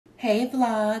Hey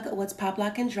vlog, what's pop,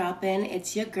 lock, and droppin'?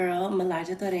 It's your girl,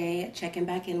 Melija Tore, checking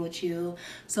back in with you.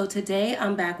 So today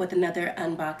I'm back with another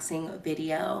unboxing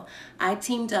video. I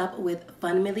teamed up with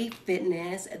FunMily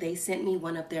Fitness. They sent me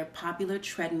one of their popular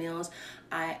treadmills.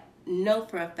 I know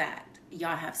for a fact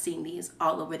y'all have seen these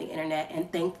all over the internet,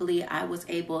 and thankfully I was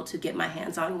able to get my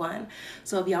hands on one.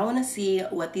 So if y'all want to see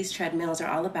what these treadmills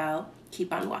are all about,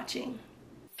 keep on watching.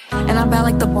 And I'm bad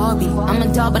like the Barbie. I'm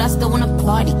a doll, but I still wanna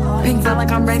party. Pink feel like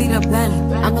I'm ready to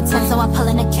bend. I'm a 10, so I pull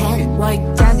in a Ken. Like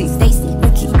Candy, Stacy,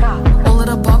 Ricky. All of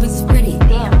the Barbies is pretty.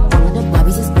 Damn, all of the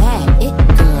Barbies is bad.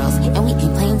 It girls, and we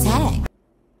ain't playing tag.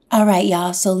 All right,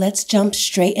 y'all, so let's jump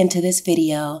straight into this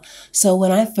video. So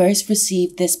when I first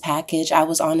received this package, I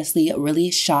was honestly really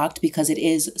shocked because it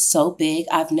is so big.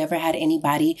 I've never had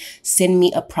anybody send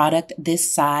me a product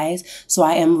this size. So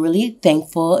I am really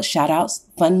thankful. Shout out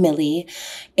FunMily.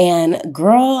 And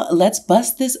girl, let's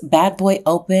bust this bad boy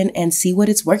open and see what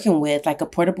it's working with. Like a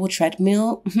portable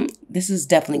treadmill. This is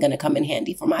definitely going to come in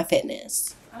handy for my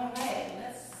fitness. All right,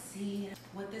 let's see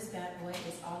what this bad boy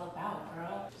is all about,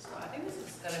 girl. So I think this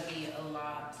is gonna be a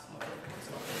lot more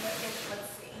difficult. Let's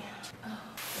see.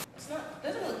 Oh,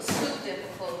 doesn't look too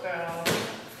difficult, girl.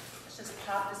 Let's just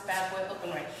pop this bad boy open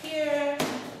right here.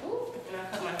 Ooh, and I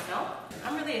cut myself.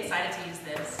 I'm really excited to use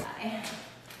this.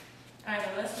 All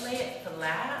right, let's lay it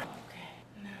flat. Okay.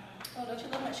 No. Oh, don't you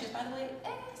love my shoes, by the way?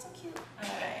 Hey, so cute. All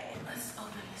right, let's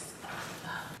open this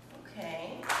up.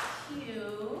 Okay,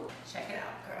 cute. Check it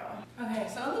out, girl. Okay,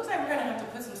 so it looks like we're gonna have to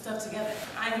put some stuff together.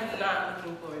 I'm not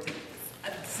looking forward to this. I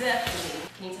definitely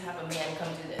need to have a man come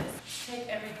do this. Take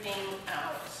everything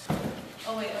out.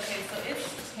 Oh wait, okay, so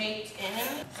it's taped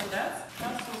in. So that's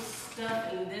got some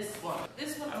stuff in this one.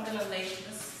 This one I'm gonna lay to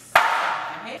the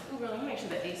side. Ooh, girl, let me make sure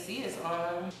the AC is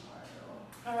on.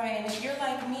 All right, and if you're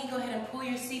like me, go ahead and pull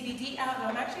your CBD out. And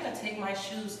I'm actually gonna take my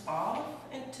shoes off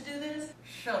to do this.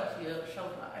 So cute, so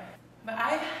fly. But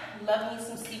I love me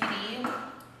some CBD,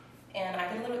 and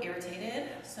I get a little irritated.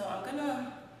 So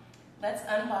let's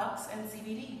unbox and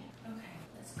CBD. Okay,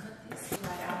 let's cut this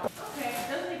right out. Okay,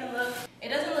 it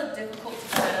doesn't look difficult to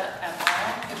set up at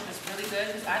all, which is really good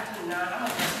because I do not,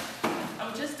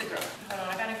 I'm just a girl.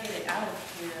 I gotta get it out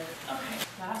of here. Okay,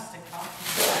 plastic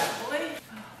off this bad boy.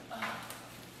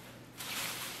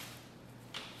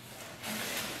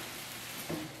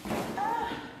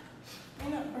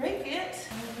 Break it.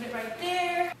 I'm gonna put it right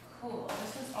there. Cool.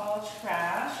 This is all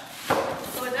trash.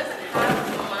 So it doesn't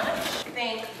have much,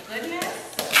 thank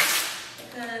goodness,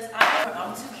 because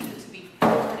I'm too cute to be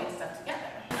putting stuff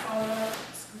together.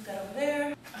 Scoot that over there.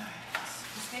 Alright,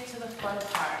 let's get to the fun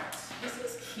part. This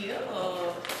is cute.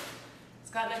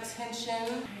 It's got an extension.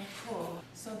 Very cool.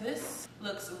 So this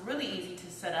looks really easy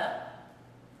to set up.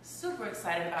 Super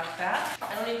excited about that.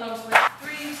 It only comes with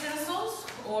 3 utensils,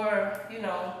 or, you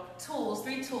know, tools,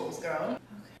 3 tools, girl. Okay.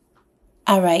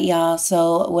 All right, y'all.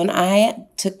 So when I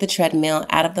took the treadmill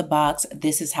out of the box,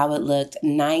 this is how it looked.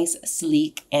 Nice,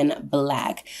 sleek, and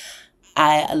black.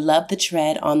 I love the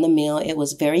tread on the mill. It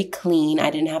was very clean.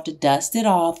 I didn't have to dust it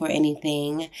off or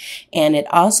anything. And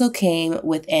it also came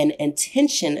with an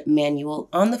intention manual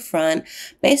on the front,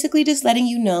 basically just letting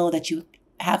you know that you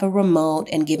have a remote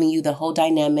and giving you the whole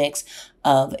dynamics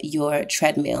of your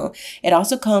treadmill. It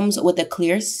also comes with a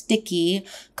clear sticky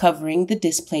covering the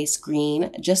display screen,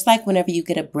 just like whenever you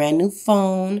get a brand new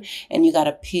phone and you got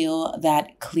to peel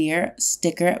that clear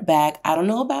sticker back. I don't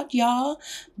know about y'all,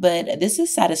 but this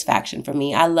is satisfaction for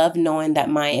me. I love knowing that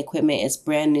my equipment is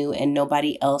brand new and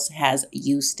nobody else has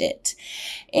used it.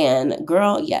 And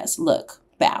girl, yes, look,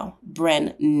 bow,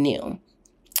 brand new.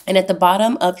 And at the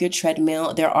bottom of your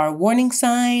treadmill, there are warning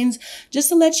signs just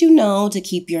to let you know to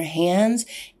keep your hands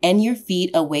and your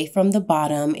feet away from the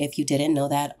bottom if you didn't know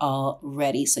that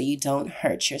already, so you don't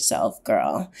hurt yourself,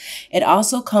 girl. It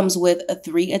also comes with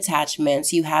 3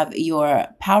 attachments. You have your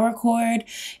power cord,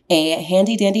 a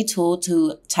handy dandy tool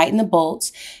to tighten the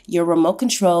bolts, your remote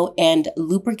control, and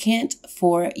lubricant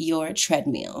for your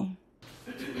treadmill.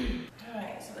 All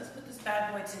right, so let's put this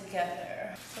bad boy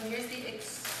together. So here's the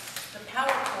power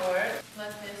cord.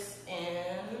 Plug this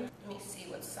in. Let me see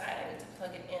what side I need to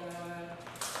plug it in on.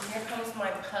 And here comes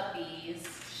my puppies,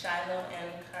 Shiloh and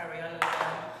Kyrie on the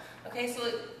bottom. Okay, so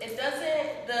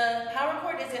the power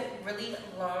cord isn't really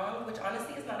long, which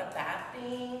honestly is not a bad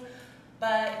thing.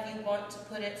 But if you want to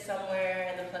put it somewhere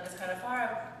and the plug is kind of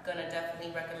far, I'm gonna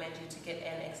definitely recommend you to get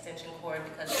an extension cord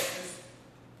because this is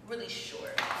really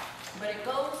short. But it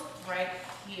goes right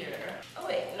here. Oh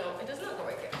wait, no, it does not go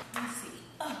right there. Let me see.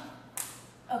 Oh.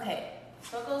 Okay,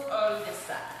 so it goes on this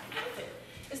side.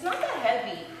 It's not that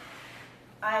heavy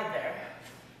either.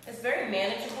 It's very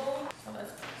manageable. So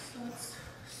let's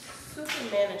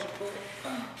super manageable.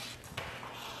 Oh.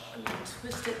 I'm gonna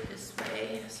twist it this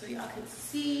way so y'all can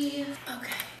see.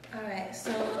 Okay. All right,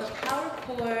 so the power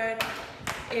cord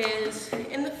is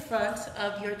in the front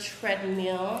of your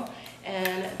treadmill,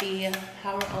 and the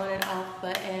power on and off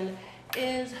button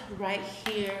is right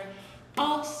here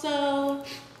also.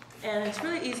 And it's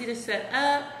really easy to set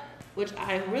up, which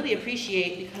I really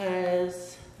appreciate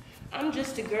because I'm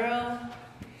just a girl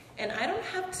and I don't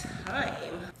have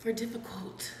time for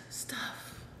difficult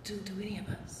stuff. Do any of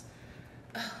us?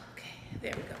 Oh, okay,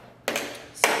 there we go.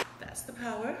 So that's the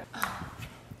power. Oh.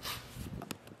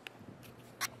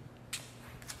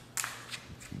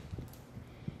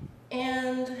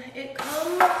 And it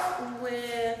comes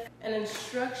with an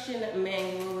instruction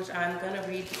manual, which I'm gonna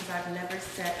read because I've never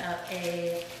set up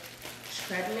a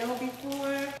treadmill before.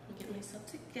 Let me get myself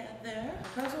together.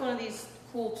 It comes with one of these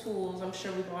cool tools. I'm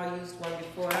sure we've all used one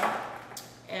before.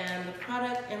 And the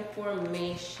product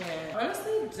information.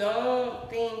 Honestly, don't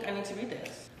think I need to read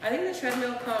this. I think the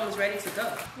treadmill comes ready to go.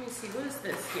 Let me see, what is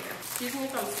this here? Excuse me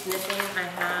if I'm sniffing. I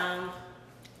have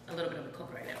a little bit of a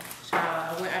cold right now.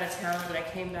 I went out of town and I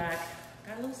came back,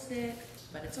 got a little sick,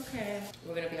 but it's okay.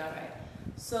 We're gonna be all right.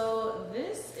 So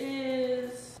this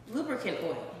is lubricant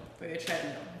oil for your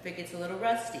treadmill if it gets a little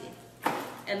rusty.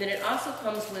 And then it also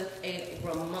comes with a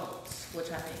remote,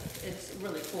 which I think is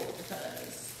really cool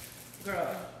because,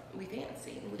 girl, we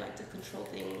fancy. We like to control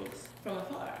things from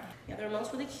afar. Yeah, the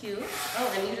remote's really cute.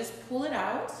 Oh, and you just pull it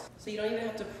out, so you don't even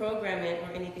have to program it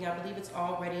or anything. I believe it's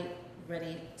already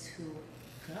ready to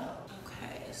go.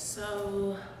 Okay,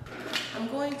 so I'm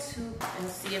going to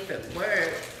see if it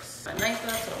works. My knife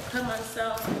up, so I'll cut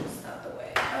myself. It's out the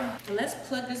way. And let's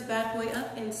plug this bad boy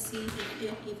up and see if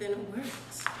it even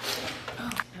works. Oh,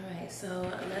 all right,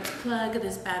 so let's plug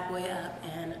this bad boy up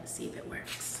and see if it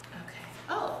works. Okay.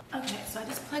 Oh, okay, so I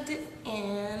just plugged it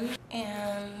in,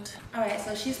 and all right,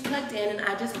 so she's plugged in, and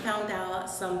I just found out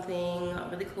something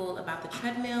really cool about the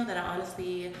treadmill that I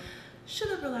honestly should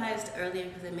have realized earlier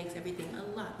because it makes everything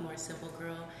a lot more simple,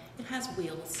 girl. It has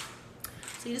wheels.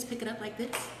 So you just pick it up like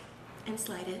this and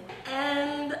slide it.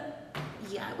 And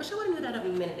yeah, I wish I would have knew that a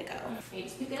minute ago. You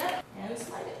just pick it up and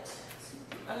slide it. See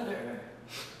what the under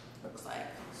looks like.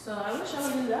 So I wish I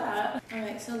would knew that. All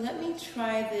right, so let me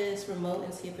try this remote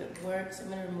and see if it works. I'm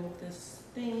gonna remove this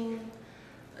thing.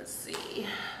 Let's see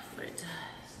what it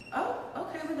does. Oh,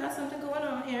 okay, we got something going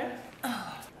on here.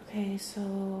 Oh, okay,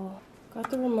 so got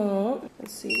the remote.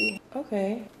 Let's see.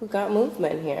 Okay, we got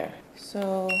movement here.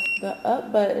 So the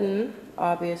up button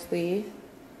obviously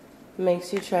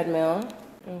makes your treadmill.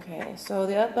 Okay, so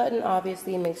the up button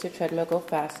obviously makes your treadmill go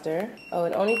faster. Oh,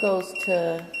 it only goes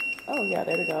to, oh yeah,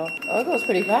 there we go. Oh, it goes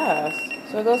pretty fast.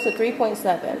 So it goes to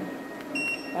 3.7.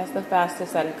 That's the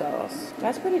fastest that it goes.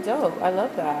 That's pretty dope. I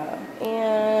love that.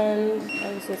 And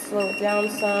I just slow it down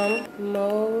some.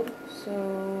 Mode.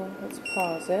 So let's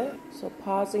pause it. So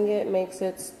pausing it makes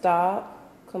it stop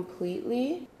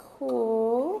completely.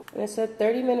 Cool. And it said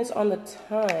 30 minutes on the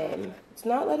time. It's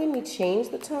not letting me change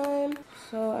the time.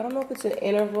 So I don't know if it's in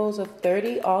intervals of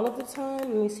 30 all of the time. Let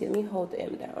me see. Let me hold the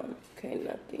M down. Okay,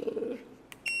 nothing.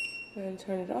 And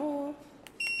turn it off.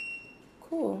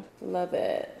 Cool. Love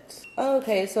it.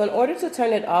 Okay, so in order to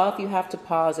turn it off, you have to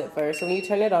pause it first. So when you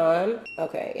turn it on,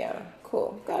 okay, yeah,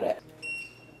 cool. Got it.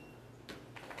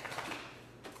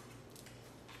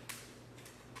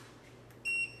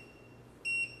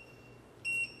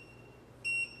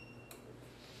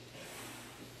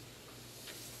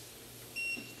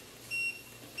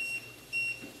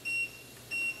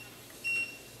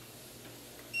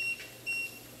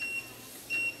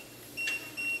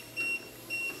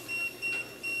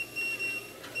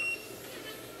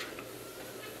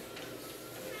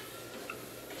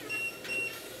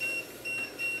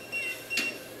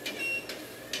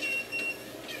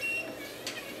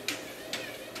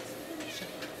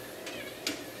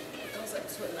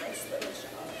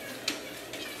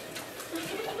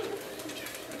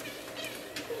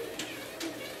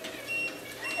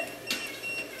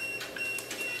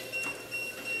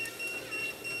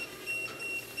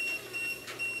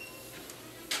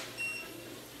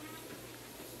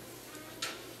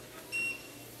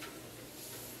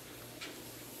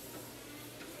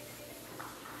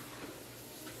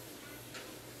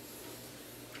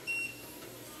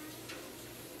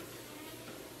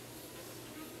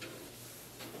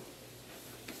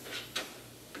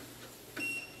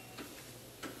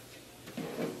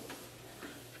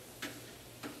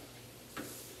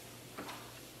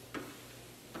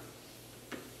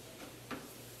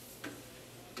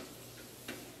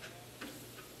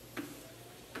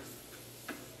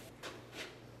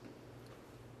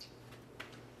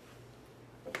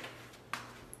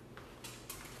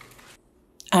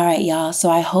 All right, y'all. So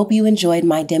I hope you enjoyed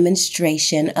my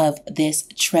demonstration of this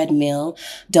treadmill.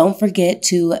 Don't forget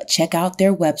to check out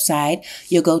their website.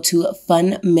 You'll go to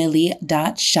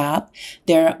funmily.shop.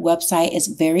 Their website is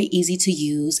very easy to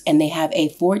use, and they have a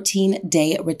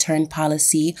 14-day return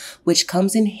policy, which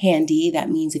comes in handy. That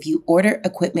means if you order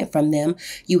equipment from them,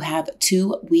 you have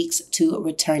 2 weeks to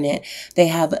return it. They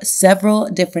have several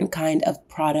different kind of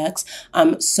products.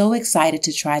 I'm so excited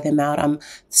to try them out. I'm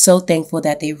so thankful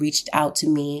that they reached out to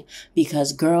me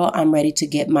because, girl, I'm ready to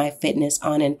get my fitness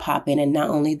on and popping, and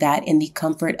not only that, in the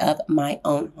comfort of my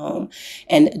own home.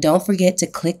 And don't forget to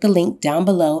click the link down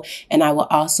below, and I will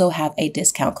also have a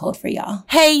discount code for y'all.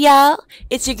 Hey y'all,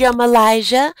 it's your girl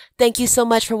Malijah. Thank you so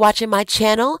much for watching my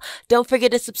channel. Don't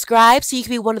forget to subscribe so you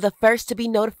can be one of the first to be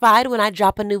notified when I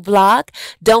drop a new vlog.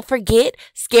 Don't forget,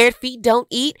 scared feet don't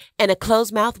eat and a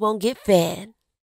closed mouth won't get fed.